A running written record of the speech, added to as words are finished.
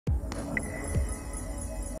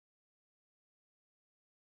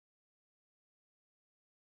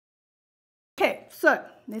Okay, so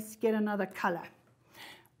let's get another color.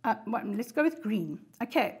 Let's go with green.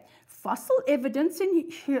 Okay, fossil evidence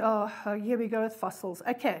in here. Here we go with fossils.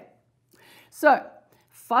 Okay, so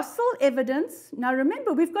fossil evidence. Now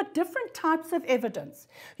remember, we've got different types of evidence.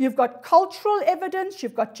 You've got cultural evidence,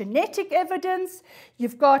 you've got genetic evidence,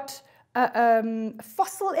 you've got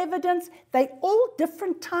fossil evidence. They're all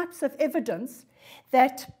different types of evidence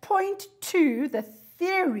that point to the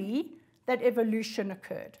theory that evolution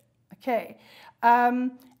occurred. Okay,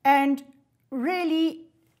 and really,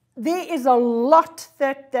 there is a lot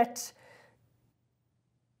that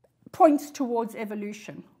points towards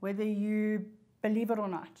evolution, whether you believe it or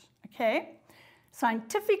not. Okay,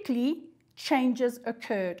 scientifically, changes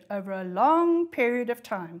occurred over a long period of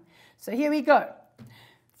time. So here we go.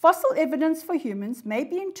 Fossil evidence for humans may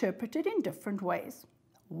be interpreted in different ways.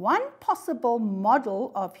 One possible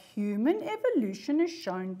model of human evolution is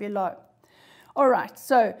shown below. All right,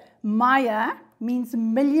 so Maya means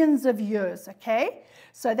millions of years, okay?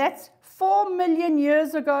 So that's 4 million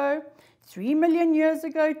years ago, 3 million years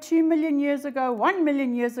ago, 2 million years ago, 1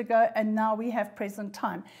 million years ago, and now we have present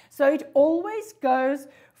time. So it always goes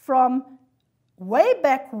from way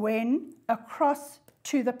back when across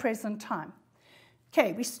to the present time.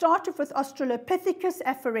 Okay, we started with Australopithecus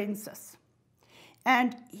afarensis.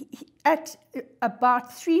 And at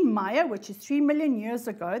about 3 Maya, which is 3 million years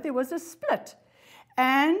ago, there was a split.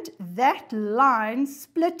 And that line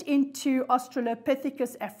split into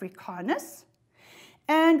Australopithecus africanus.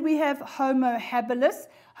 And we have Homo habilis.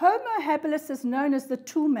 Homo habilis is known as the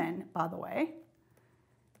tool man, by the way.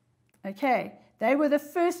 Okay, they were the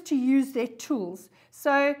first to use their tools.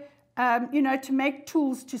 So, you know, to make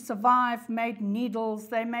tools to survive, made needles,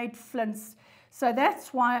 they made flints. So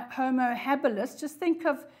that's why Homo habilis, just think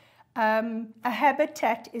of a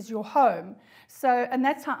habitat is your home. So, and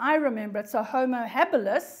that's how I remember it. So Homo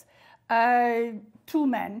habilis,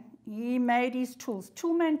 toolman, he made his tools.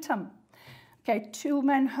 Toolman Tim. Okay,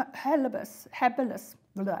 toolman habilis.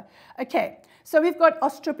 Okay, so we've got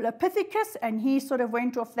Australopithecus, and he sort of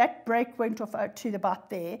went off, that break went off to about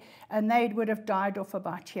there, and they would have died off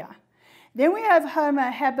about here. Then we have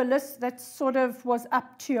Homo habilis that sort of was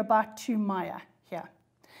up to about 2 Maya here.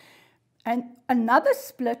 And another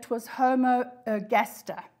split was Homo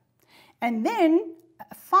ergaster. And then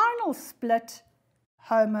a final split,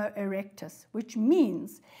 Homo erectus, which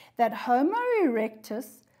means that Homo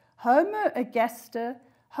erectus, Homo ergaster,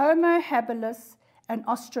 Homo habilis, and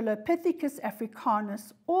Australopithecus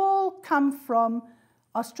africanus all come from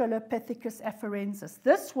Australopithecus afarensis.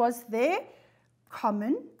 This was their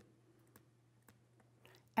common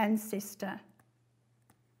ancestor.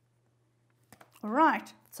 All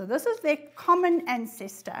right, so this is their common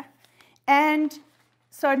ancestor. And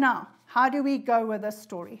so now, how do we go with this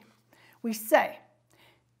story? We say,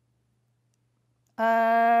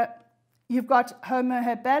 you've got Homo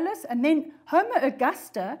habilis, and then Homo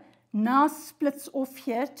ergaster now splits off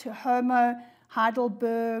here to Homo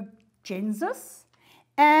Heidelbergensis.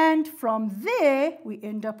 And from there, we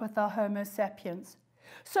end up with our Homo sapiens.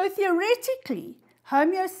 So theoretically,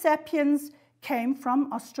 Homo sapiens came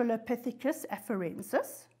from Australopithecus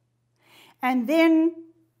afarensis, and then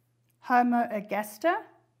Homo ergaster,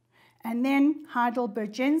 and then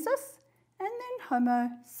Heidelbergensis, and then Homo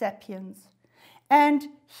sapiens. And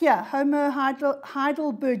here, Homo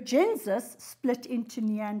Heidelbergensis split into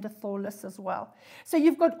Neanderthalis as well. So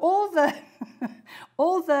you've got all the,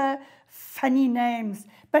 all the funny names,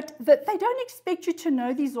 but they don't expect you to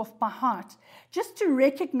know these off by heart, just to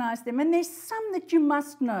recognize them. And there's some that you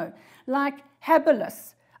must know, like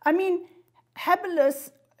habilis. I mean,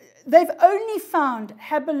 habilis, they've only found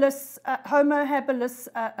habilis, Homo habilis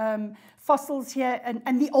fossils here,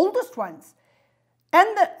 and the oldest ones.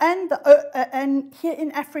 And here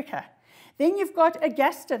in Africa. Then you've got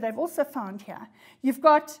Ergaster, they've also found here. You've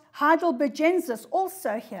got Heidelbergensis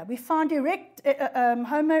also here. We found Homo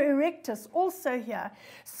erectus also here.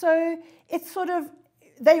 So it's sort of,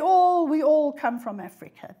 we all come from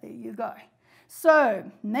Africa. There you go. So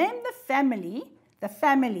name the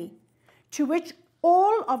family to which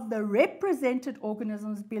all of the represented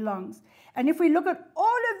organisms belongs. And if we look at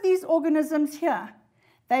all of these organisms here,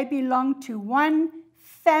 they belong to one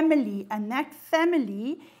family, and that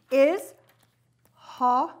family is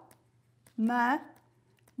Hominidae.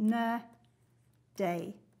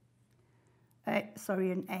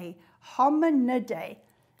 Sorry, an A. Hominidae.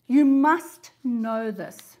 You must know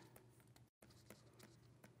this.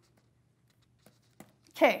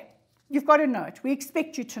 Okay, you've got to know it. We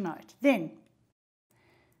expect you to know it. Then,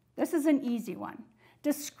 this is an easy one.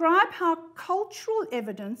 Describe how cultural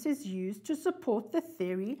evidence is used to support the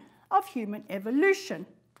theory of human evolution.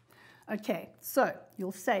 Okay, so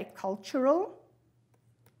you'll say cultural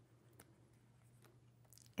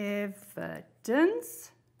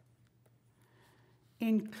evidence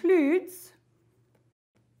includes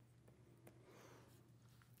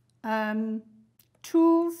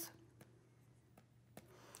tools,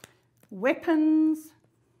 weapons,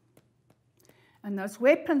 and those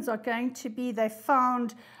weapons are going to be, they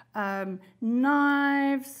found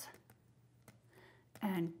knives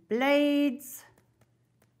and blades,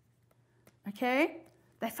 okay?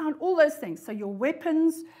 They found all those things. So your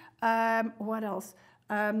weapons, what else?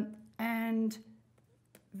 And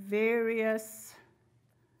various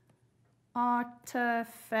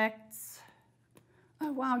artifacts.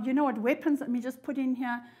 Oh, wow, you know what, weapons, let me just put in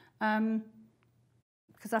here,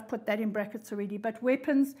 because I've put that in brackets already, but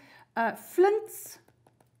weapons, flints.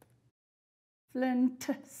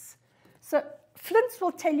 So flints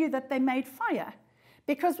will tell you that they made fire,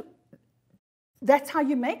 because that's how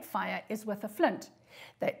you make fire, is with a flint.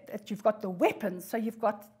 That you've got the weapons, so you've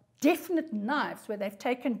got definite knives where they've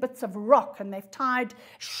taken bits of rock and they've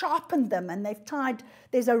sharpened them, and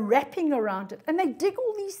there's a wrapping around it, and they dig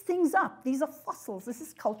all these things up. These are fossils. This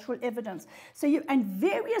is cultural evidence. and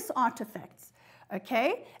various artifacts,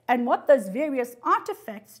 okay? And what those various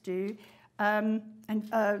artifacts do,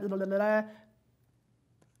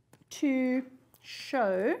 to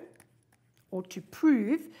show, or to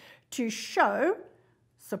prove, to show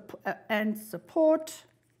and support.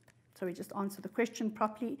 So we just answer the question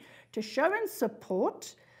properly. To show and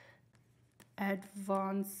support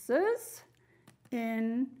advances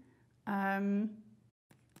in the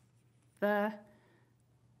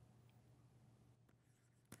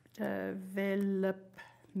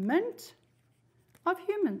development of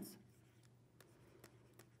humans.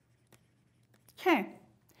 Okay.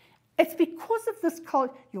 It's because of this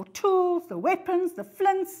your tools, the weapons, the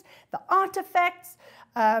flints, the artifacts.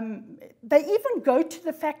 They even go to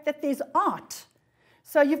the fact that there's art.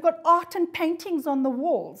 So you've got art and paintings on the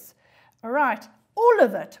walls. All right, all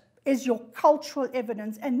of it is your cultural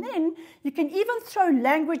evidence. And then you can even throw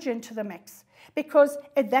language into the mix, because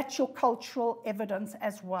that's your cultural evidence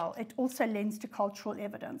as well. It also lends to cultural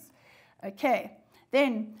evidence. Okay,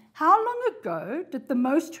 then how long ago did the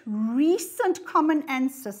most recent common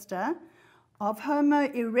ancestor of Homo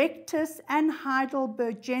erectus and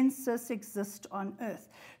Heidelbergensis exist on Earth?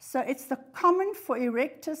 So it's the common for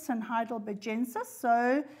erectus and Heidelbergensis.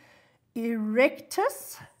 So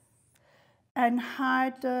erectus and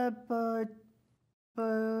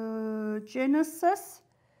Heidelbergensis,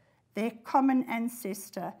 their common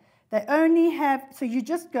ancestor. They only have, so you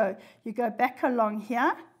go back along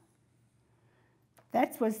here.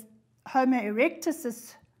 That was Homo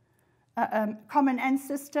erectus's common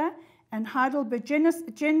ancestor, and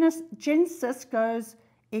Heidelbergensis goes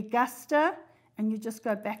Ergaster, and you just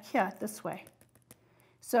go back here this way.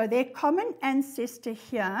 So their common ancestor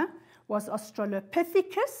here was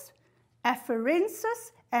Australopithecus,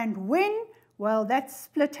 Affarensis, and when? Well, that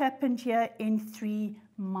split happened here in 3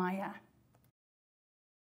 Maya.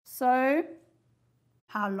 So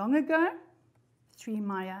how long ago? 3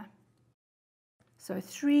 Maya. So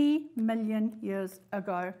 3 million years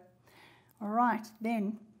ago. All right,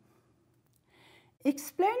 then.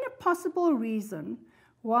 Explain a possible reason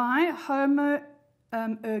why Homo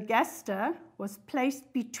Ergaster was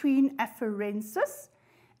placed between Affarensis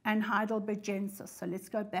and Heidelbergensis. So let's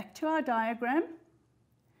go back to our diagram.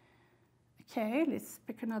 Okay, let's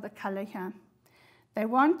pick another color here. They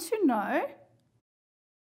want to know,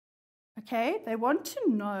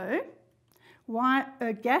 why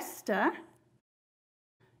Ergaster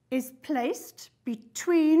is placed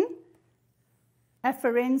between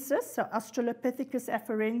Affarensis, so Australopithecus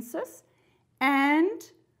affarensis,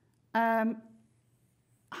 and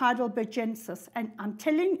Heidelbergensis. And I'm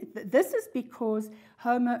telling you, this is because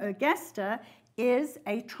Homo ergaster is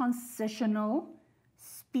a transitional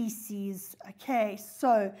species. Okay,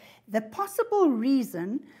 so the possible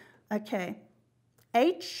reason, okay,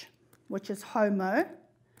 H, which is Homo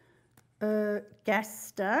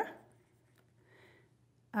ergaster,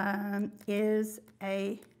 is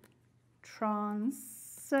a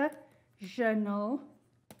transitional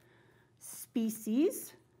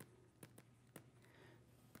species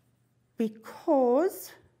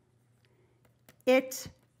because it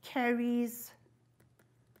carries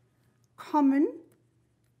common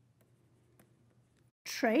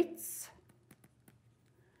traits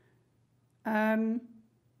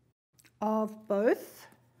of both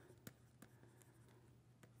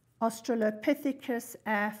Australopithecus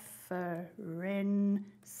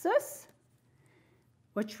affarensis,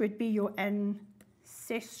 which would be your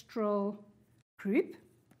ancestral group,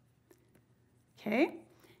 okay,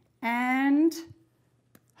 and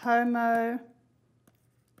Homo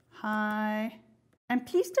High. And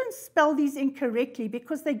please don't spell these incorrectly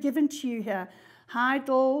because they're given to you here.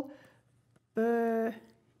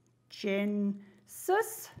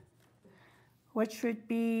 Heidelbergensis, which would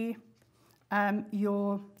be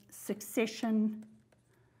your succession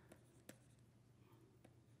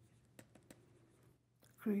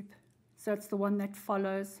group. So it's the one that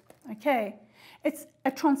follows. Okay, it's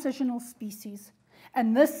a transitional species.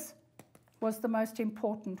 And this was the most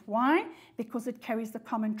important. Why? Because it carries the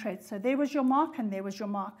common trait. So there was your mark and there was your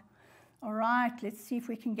mark. All right, let's see if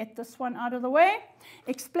we can get this one out of the way.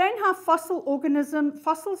 Explain how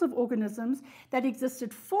fossils of organisms that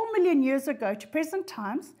existed 4 million years ago to present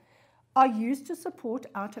times are used to support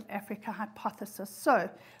out of Africa hypothesis.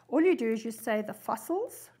 So all you do is you say the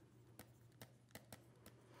fossils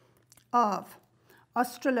of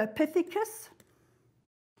Australopithecus,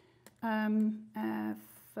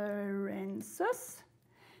 Affarensis,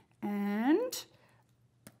 and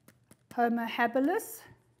Homo Habilis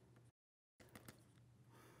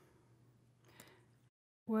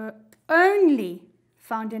were only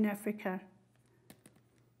found in Africa.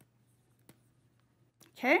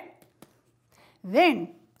 Okay?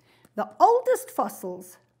 Then, the oldest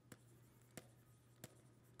fossils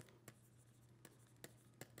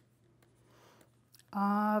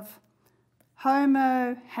of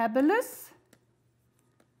Homo Habilis,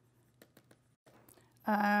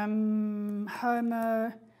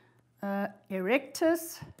 Homo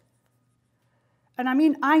erectus, and I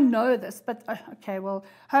mean, I know this, but okay, well,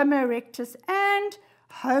 Homo erectus and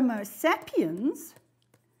Homo sapiens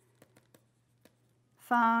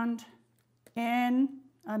found in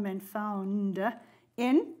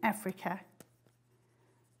Africa.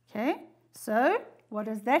 Okay, so what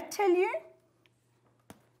does that tell you?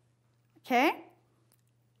 Okay,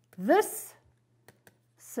 this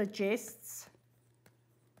suggests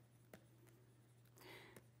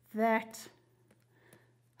that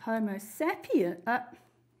Homo sapiens,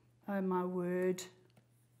 oh my word,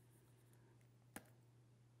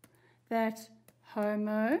 that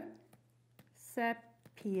Homo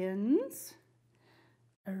sapiens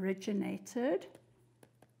originated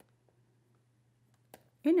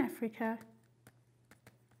in Africa.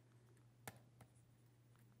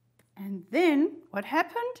 And then what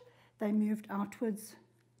happened? They moved outwards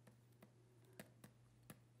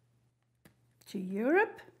to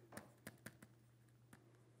Europe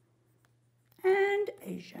and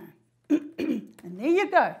Asia. And there you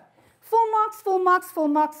go. Full marks, full marks, full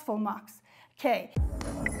marks, full marks. Okay.